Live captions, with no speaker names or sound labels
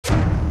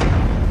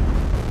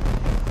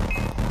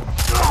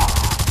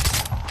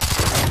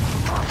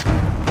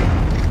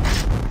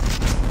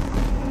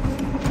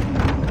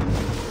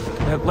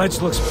ledge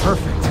looks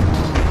perfect.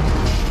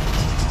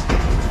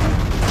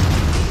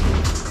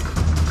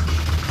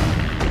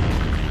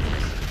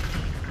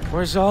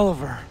 Where's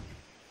Oliver?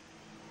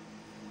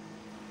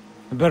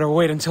 I better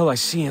wait until I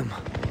see him.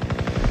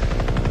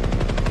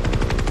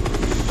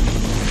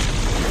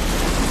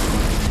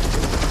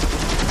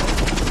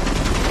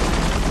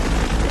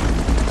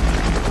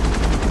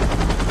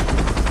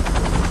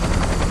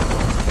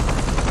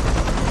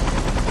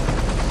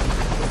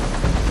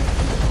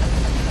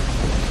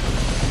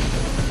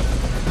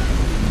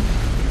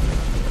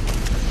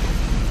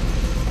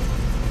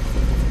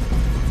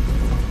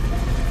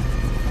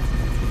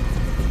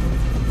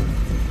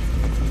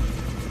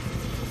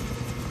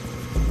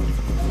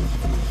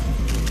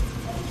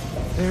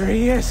 There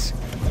he is!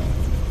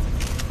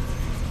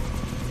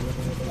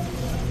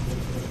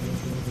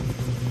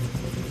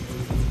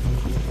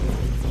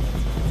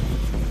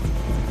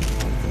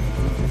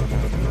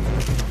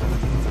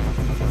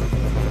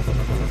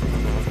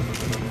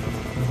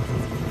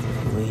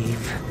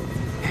 Leave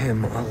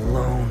him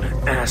alone,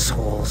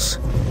 assholes.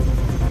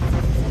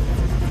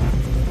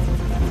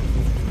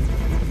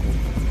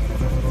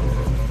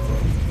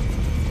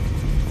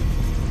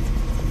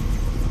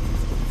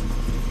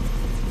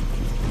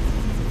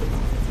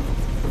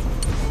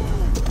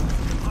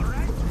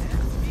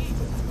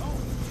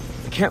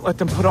 Can't let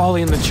them put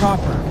Ollie in the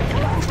chopper.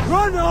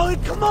 Run, Ollie,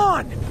 come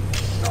on!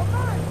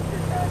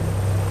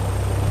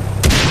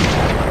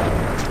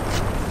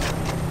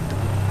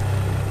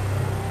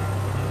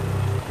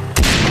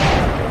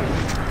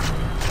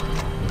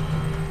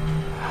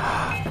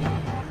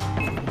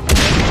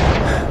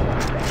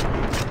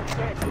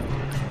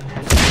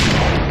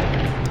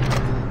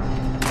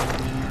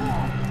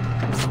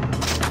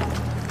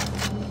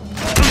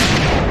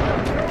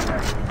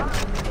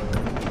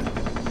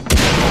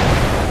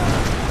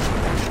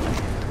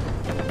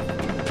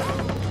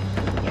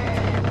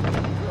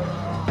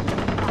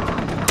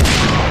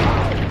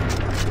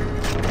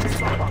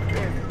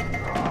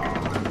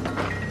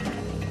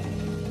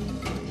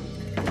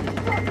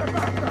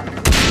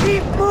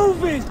 Keep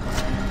moving!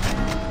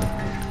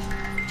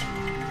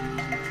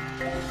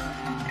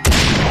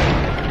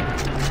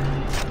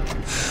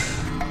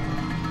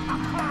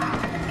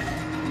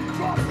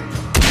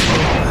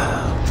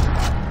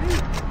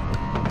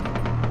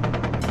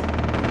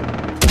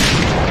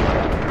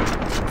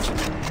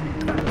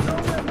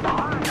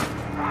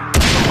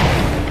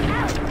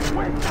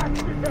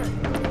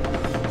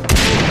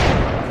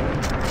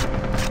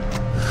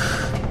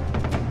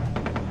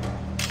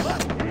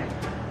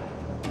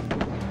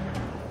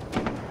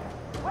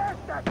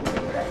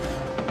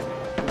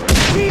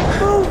 Keep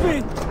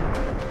moving!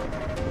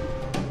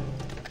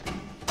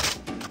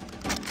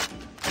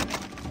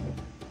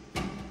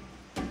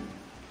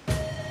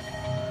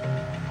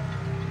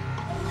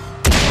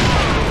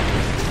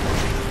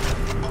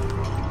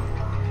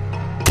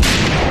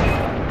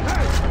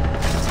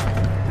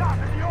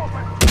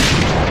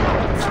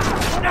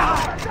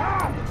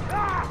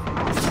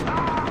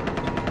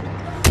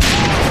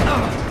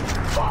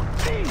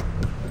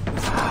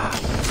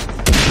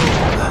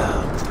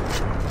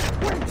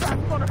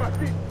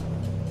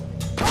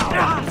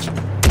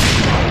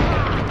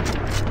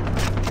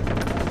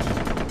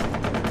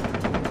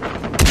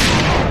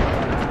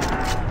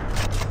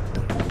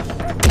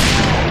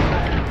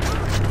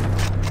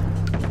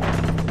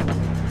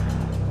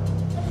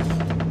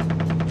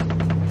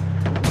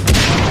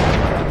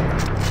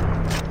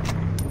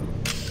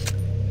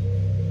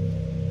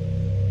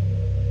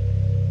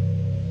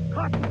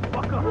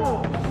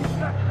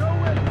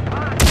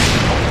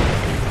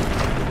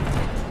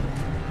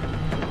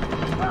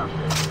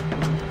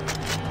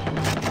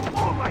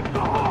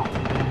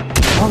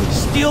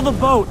 Steal the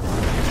boat!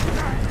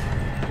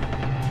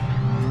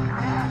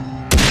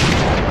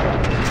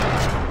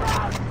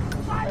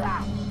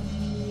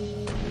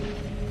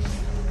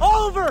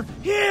 Oliver!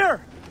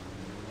 Here!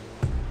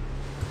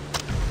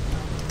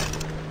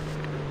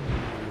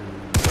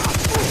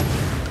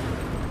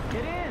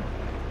 Get in!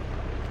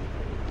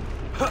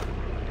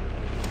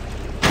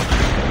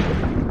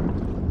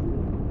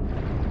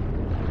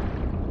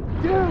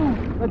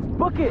 Dude! Let's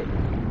book it!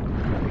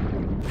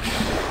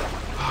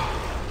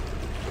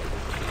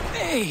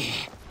 Hey!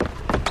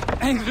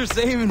 Thanks for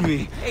saving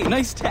me. Hey,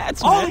 nice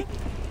tats, man. Ollie!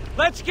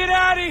 Let's get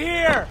out of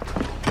here!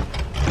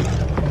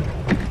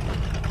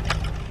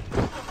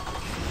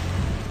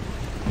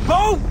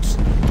 Boat!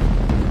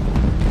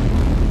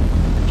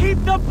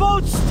 Keep the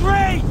boat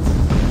straight!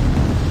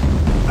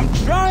 I'm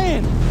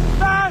trying!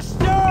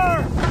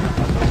 Faster!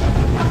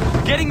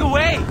 We're getting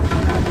away!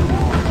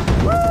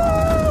 Woo!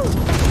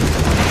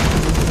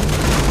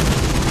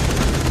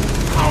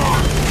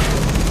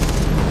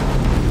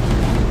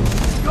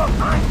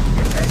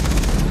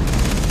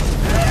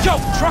 Joe,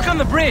 truck on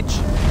the bridge!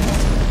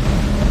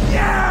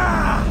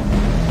 Yeah!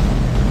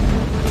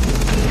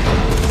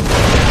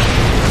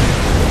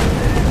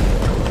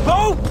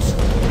 Boat!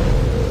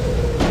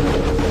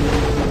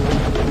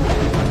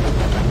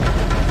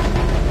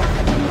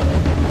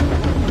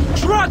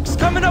 Trucks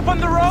coming up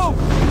on the road!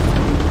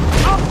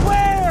 Up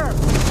where?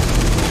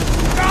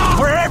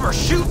 Wherever! ever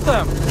shoot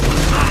them!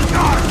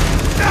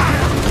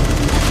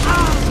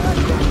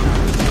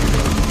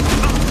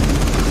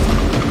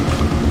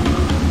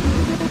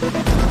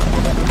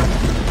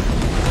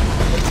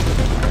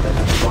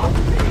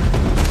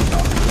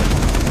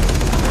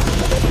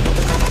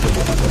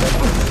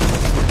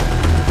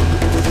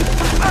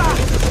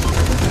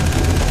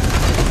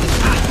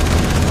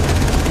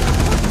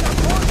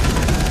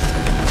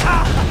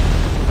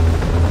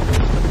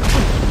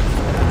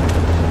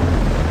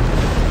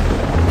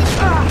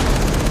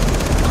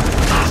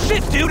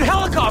 Dude,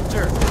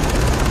 helicopter! A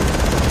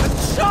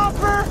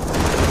chopper?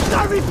 You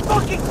gotta be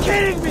fucking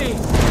kidding me!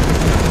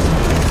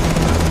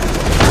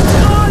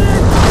 Got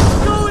it!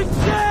 It's going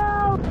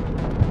down!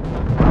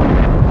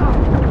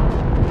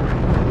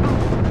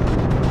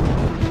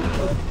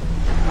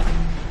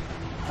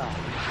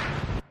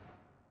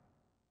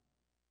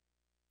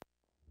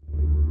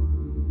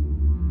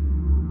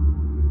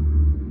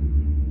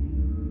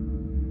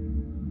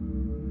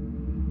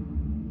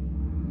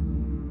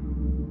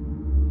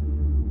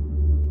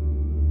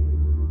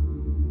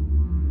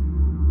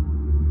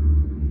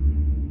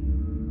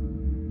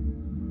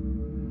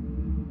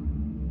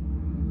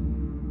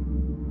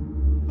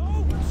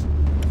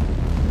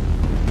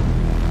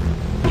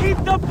 Keep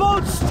the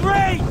boat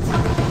straight!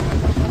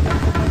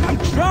 I'm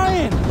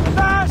trying!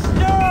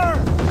 Faster!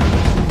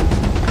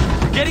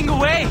 We're getting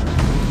away!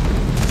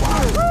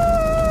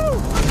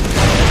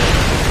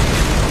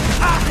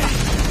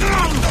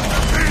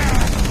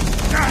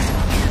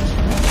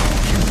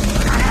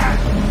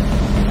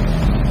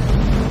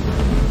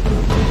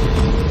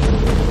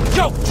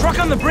 Joe, truck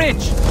on the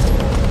bridge!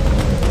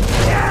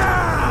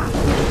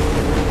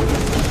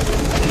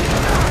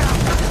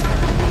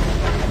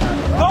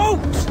 Boat!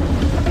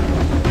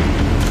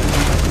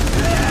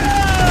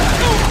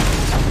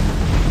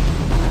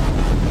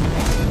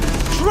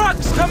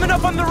 Trucks coming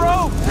up on the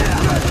road!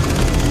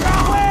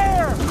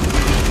 Where?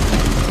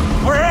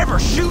 Wherever,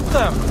 shoot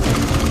them!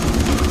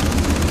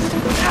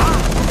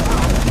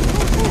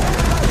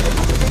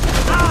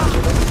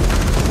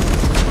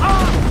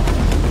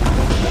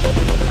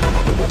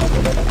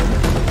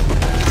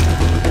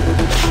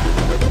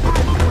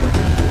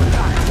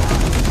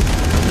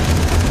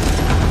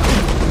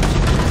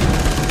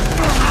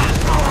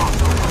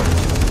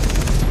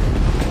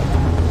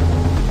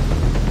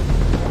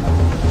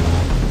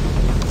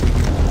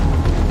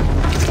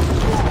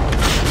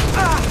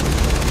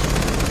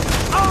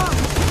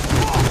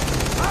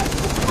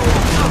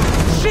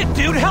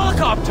 Dude,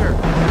 helicopter! A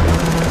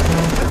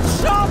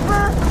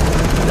chopper?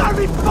 You gotta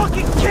be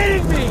fucking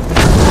kidding me!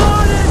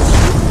 On it!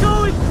 It's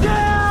going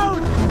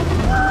down!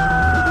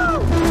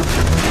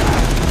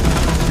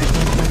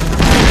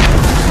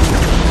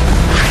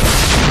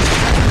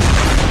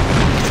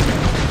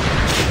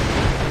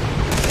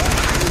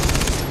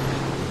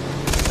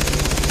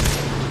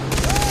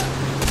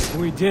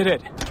 Woo! We did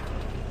it.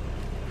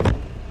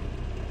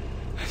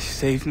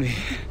 Save me.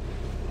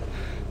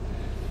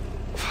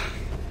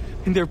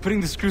 And they're putting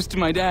the screws to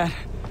my dad.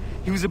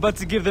 He was about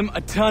to give them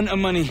a ton of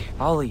money.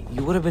 Ollie,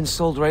 you would have been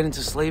sold right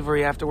into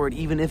slavery afterward,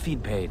 even if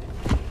he'd paid.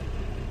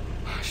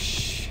 Oh,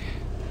 shit.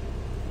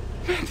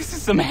 Man, this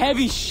is some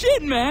heavy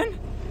shit, man!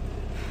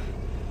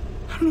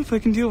 I don't know if I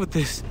can deal with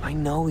this. I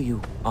know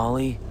you,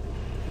 Ollie.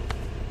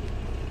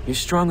 You're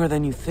stronger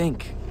than you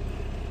think.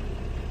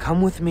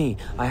 Come with me.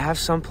 I have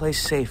someplace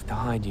safe to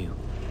hide you.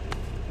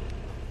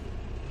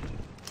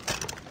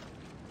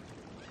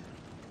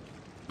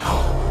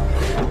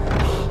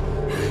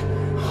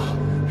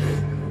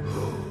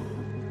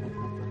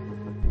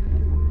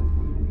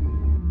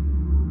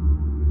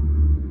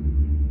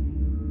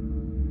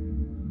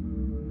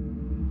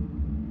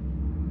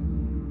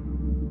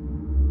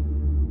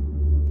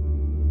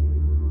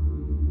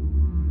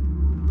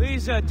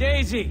 Lisa,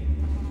 Daisy!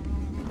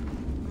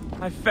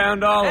 I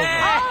found all of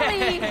them.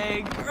 Ollie!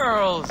 Hey,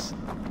 girls!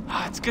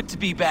 Oh, it's good to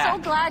be back.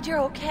 So glad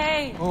you're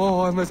okay.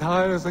 Oh, I'm as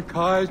high as a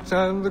kite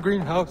and the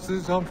greenhouse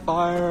is on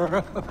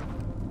fire.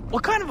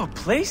 What kind of a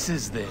place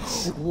is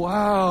this?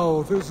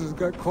 Wow, this has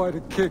got quite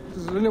a kick.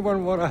 Does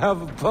anyone want to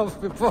have a puff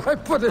before I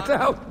put it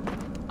out?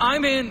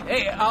 I'm in.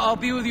 Hey, I'll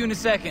be with you in a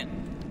second.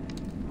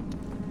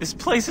 This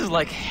place is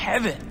like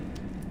heaven.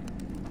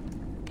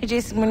 Hey,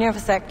 Jason, when you have a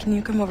sec, can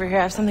you come over here?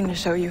 I have something to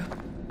show you.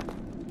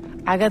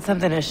 I got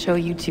something to show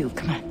you, too.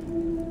 Come on.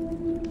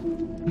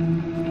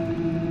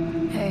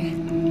 Hey.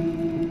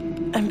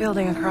 I'm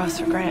building a cross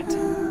for Grant.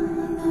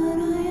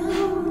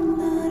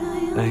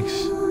 Thanks.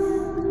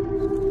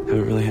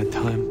 Haven't really had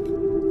time.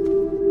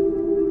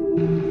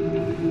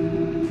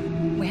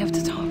 We have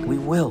to talk. We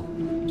will.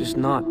 Just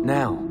not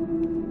now.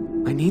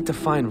 I need to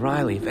find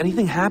Riley. If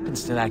anything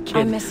happens to that kid...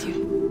 I miss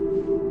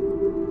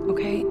you.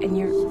 Okay? And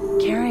you're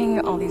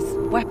carrying all these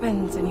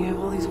weapons, and you have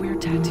all these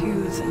weird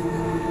tattoos, and...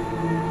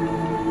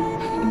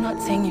 I'm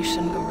not saying you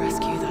shouldn't go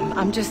rescue them.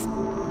 I'm just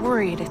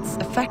worried it's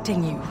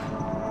affecting you.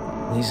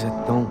 Lisa,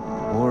 don't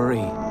worry.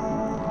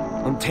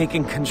 I'm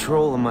taking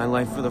control of my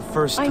life for the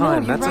first time. I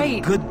know, you're That's right.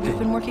 a good You've thing.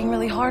 been working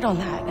really hard on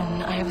that,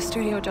 and I have a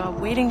studio job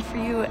waiting for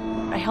you.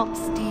 I helped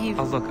Steve.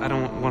 Oh, look, I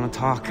don't want to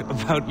talk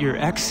about your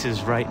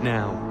exes right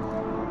now.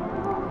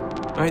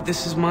 Alright,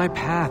 this is my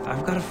path.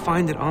 I've got to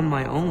find it on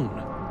my own.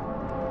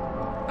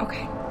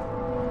 Okay.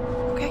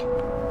 Okay.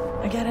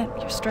 I get it.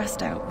 You're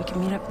stressed out. We can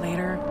meet up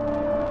later.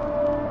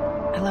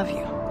 I love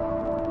you.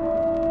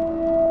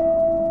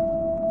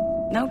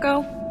 Now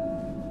go.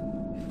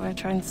 Before I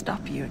try and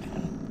stop you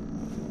again.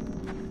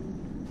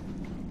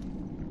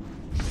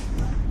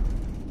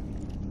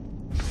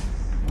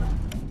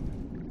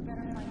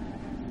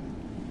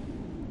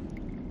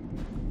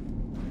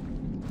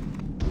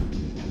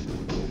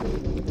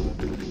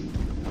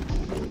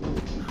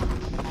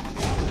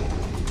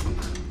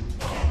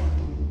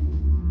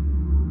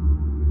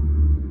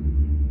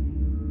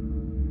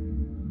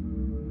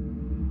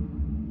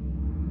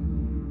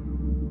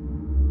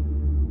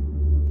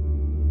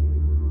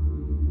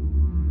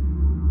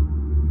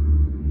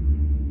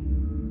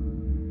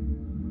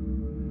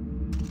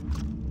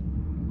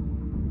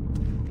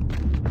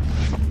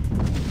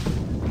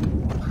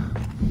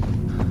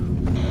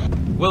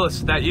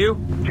 Willis, that you?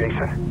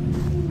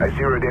 Jason, I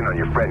zeroed in on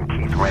your friend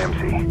Keith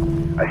Ramsey.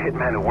 A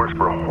hitman who works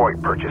for Hoyt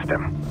purchased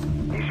him.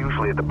 He's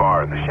usually at the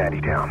bar in the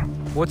shantytown.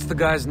 What's the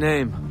guy's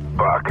name?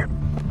 Buck.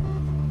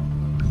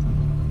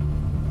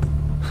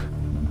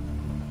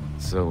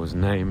 So his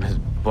name is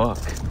Buck,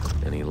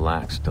 and he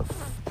lacks to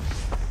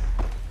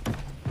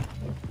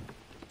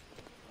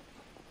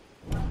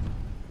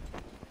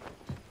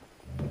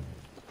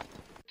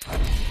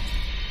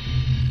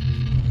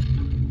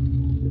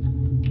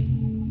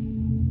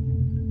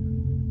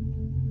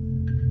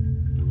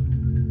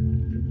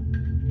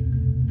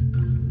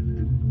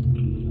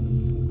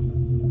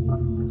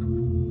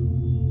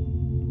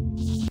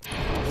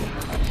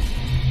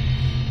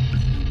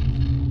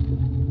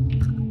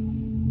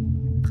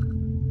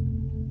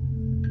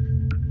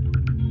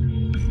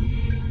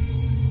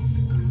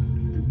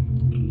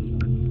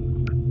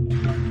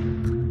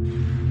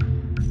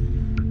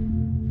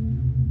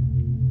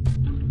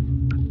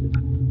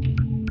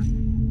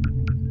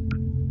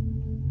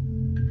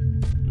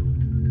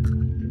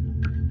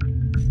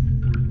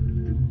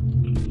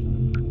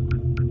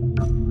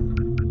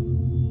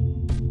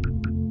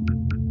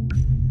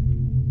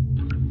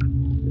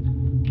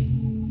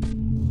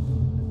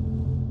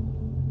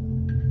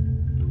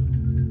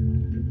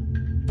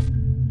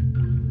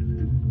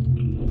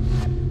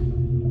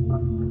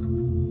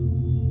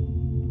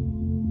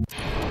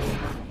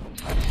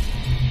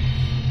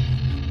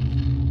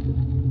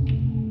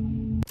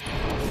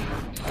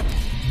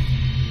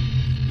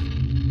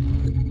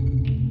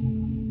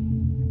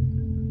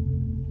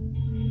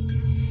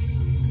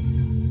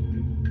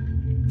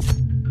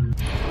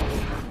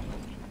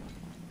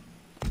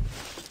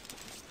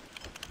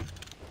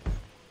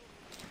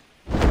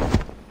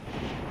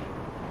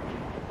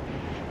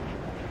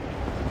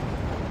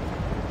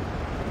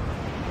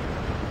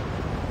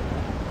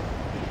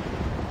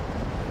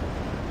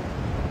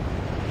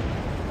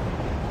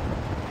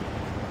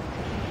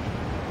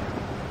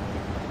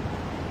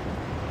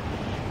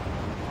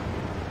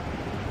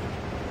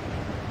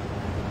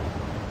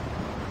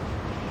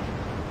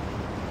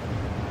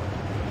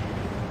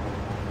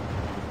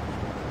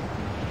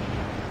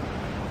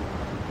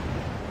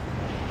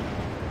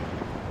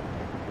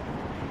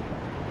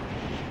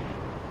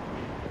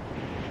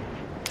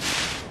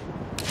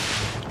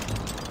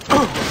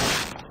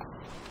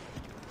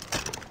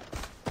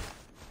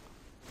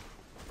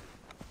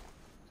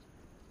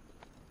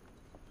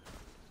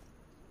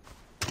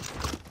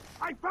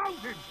I found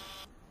him!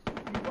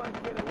 You want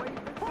to get away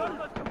from son?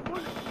 Let the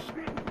bullet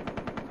spit!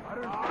 I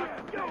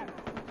don't care.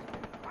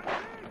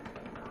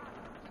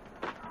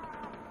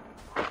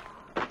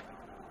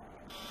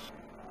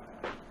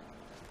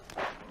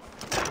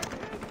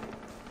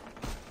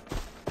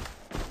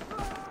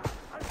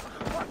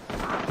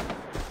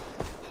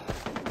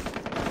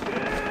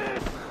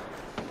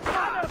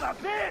 Son of a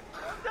bitch!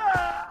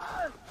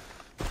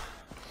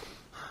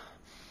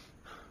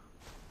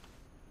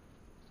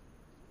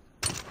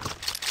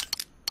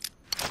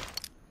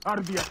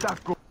 Ardi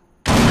attacco!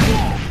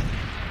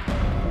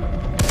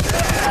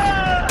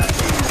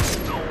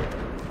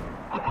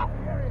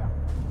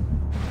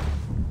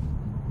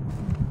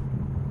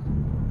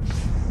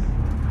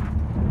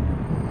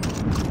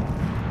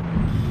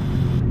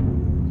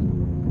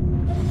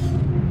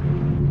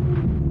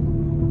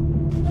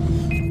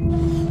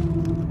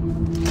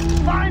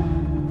 Fine!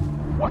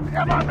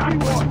 Whatever that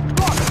was!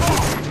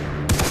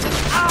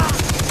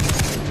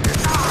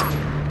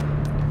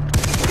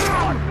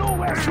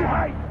 Nowhere to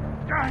hide!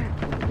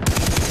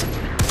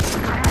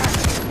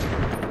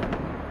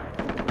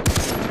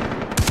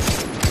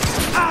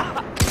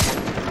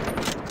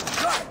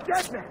 God,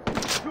 get me!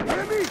 You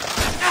hear me?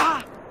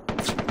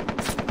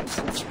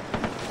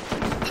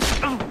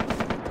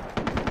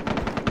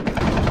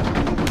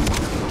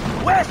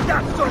 Where's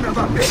that son of a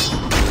bitch?